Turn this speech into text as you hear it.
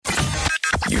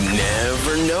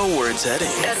never know where it's heading.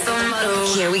 That's the motto.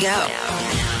 Here we go.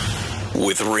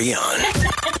 With Rion.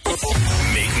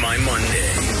 Make my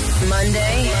Monday.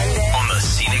 Monday. On the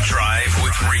Scenic Drive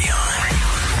with Rion.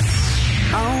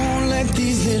 I won't let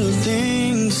these little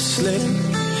things slip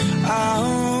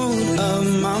out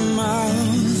of my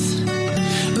mouth.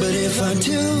 But if I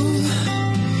do,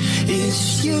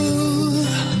 it's you.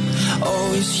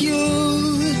 Oh, it's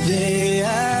you. They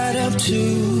add up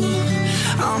to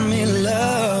I'm in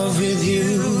love with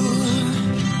you.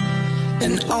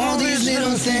 And all these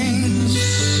little things.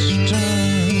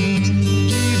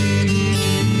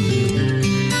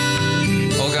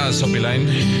 Olga is op die lyn.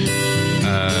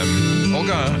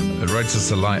 Olga wrote us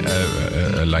a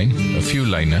few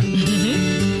line.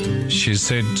 She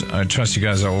said, I trust you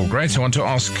guys are all great. I want to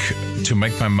ask to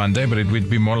make my Monday, but it would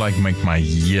be more like make my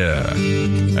year.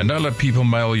 I know a lot of people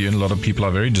mail you, and a lot of people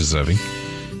are very deserving.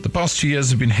 The past 2 years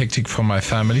have been hectic for my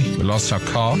family. We lost our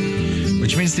car,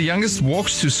 which means the youngest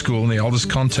walks to school and the eldest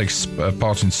can't take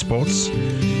part in sports.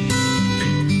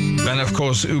 And of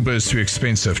course, Uber is too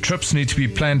expensive. Trips need to be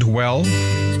planned well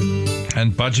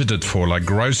and budgeted for, like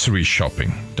grocery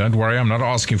shopping. Don't worry, I'm not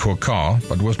asking for a car,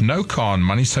 but with no car and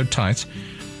money so tight,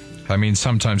 I mean,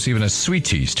 sometimes even a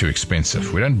sweetie is too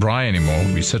expensive. We don't braai anymore.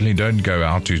 We certainly don't go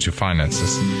out due to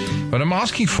finances. What I'm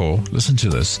asking for, listen to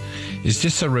this, is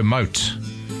just a remote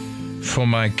for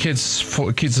my kids'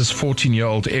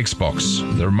 14-year-old Xbox.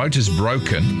 The remote is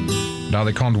broken. Now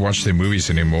they can't watch their movies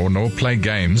anymore, nor play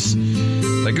games.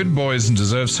 They're good boys and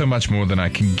deserve so much more than I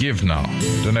can give now.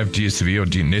 Don't have DSTV or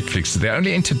Netflix. They're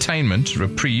only entertainment,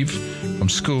 reprieve from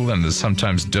school, and there's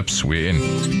sometimes dips we're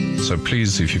in. So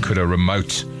please, if you could, a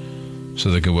remote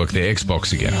so they can work their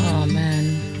Xbox again. Oh,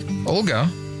 man. Olga?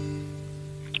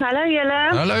 Hallo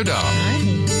julle. Hallo daar.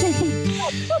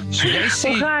 So jy sê,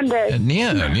 Hoe gaan dit?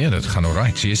 Nee, dit gaan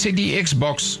alright. So jy sê die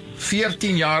Xbox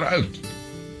 14 jaar oud.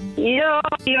 Ja,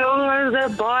 jongens,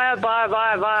 baie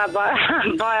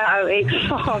ou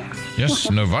Xbox. Yes,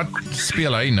 nou wat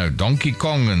speel hy nou? Donkey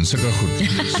Kong en sulke goed.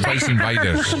 Space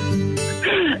Invaders.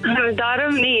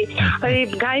 Daarom nie. Die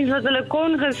guys wat hulle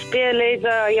kon gespeel het,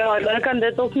 ja, hulle kan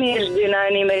dit ook nie eens doen nou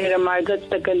nie met die remote wat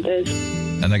stukkend is.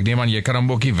 En ek neem aan, jy kan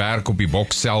hom ook nie werk op die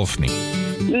box self nie.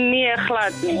 Nee,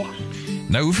 glad nie.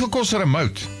 Nou, hoeveel kos 'n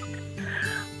remote?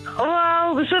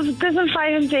 Wel, so tussen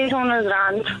 500 en 600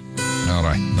 rand.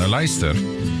 Alright, nou luister.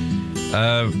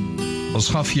 Ons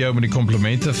gaan vir jou met die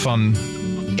komplimente van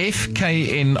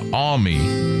FKN Army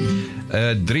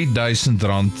 3000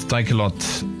 rand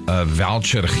Takealot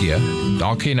voucher gee.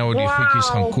 Daar kan jy nou die goedjies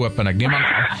gaan koop en ek neem aan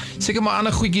seker maar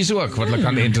ander goedjies ook wat hulle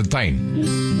kan entertain.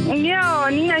 Ja,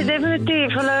 nee,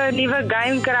 definitief. Hulle nuwe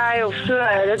game kry of so.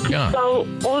 Dit Ja. sal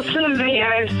awesome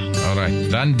wees.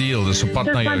 Alright, dan deal, dis op pad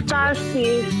Dit na is jou toe.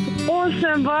 fantasties.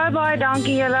 Awesome, baie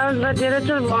dankie julle. Ons waardeer dit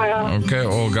so baie. Okay,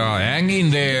 Olga, hang in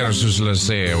there, soos hulle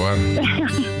sê, hoor.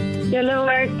 Julle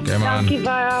werk. Okay, man. Dankie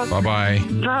baie. Bye-bye.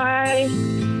 Bye.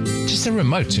 Just a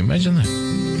remote, imagine that.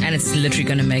 And it's literally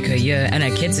going to make her year and her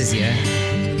kids' year.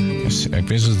 Ek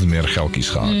wens het meer geldjies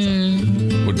gehad.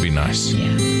 Would be nice.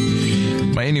 Yeah.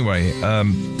 But anyway,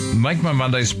 make my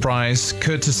Monday's prize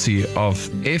courtesy of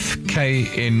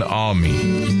FKN Army.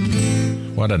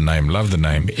 What a name. Love the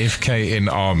name. FKN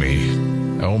Army.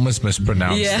 I almost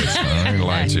mispronounced Yeah. it. I don't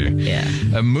lie to you. Yeah.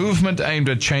 A movement aimed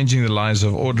at changing the lives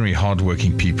of ordinary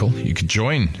hardworking people. You could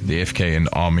join the FKN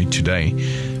Army today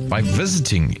by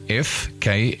visiting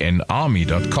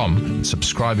fknarmy.com and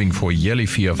subscribing for a yearly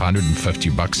fee of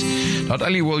 $150. Not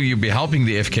only will you be helping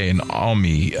the FKN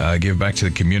Army give back to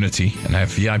the community and have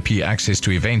VIP access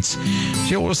to events,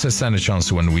 you'll also stand a chance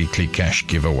to win weekly cash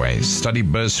giveaways, study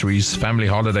bursaries, family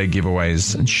holiday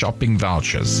giveaways, and shopping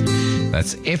vouchers.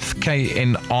 That's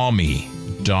fknarmy.com.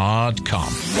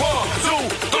 1, 2,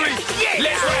 3,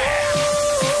 let's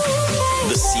ride!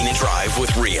 The Scenic Drive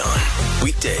with Rion.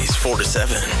 Weekdays 4 to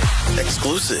 7.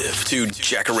 Exclusive to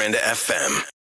Jacaranda FM.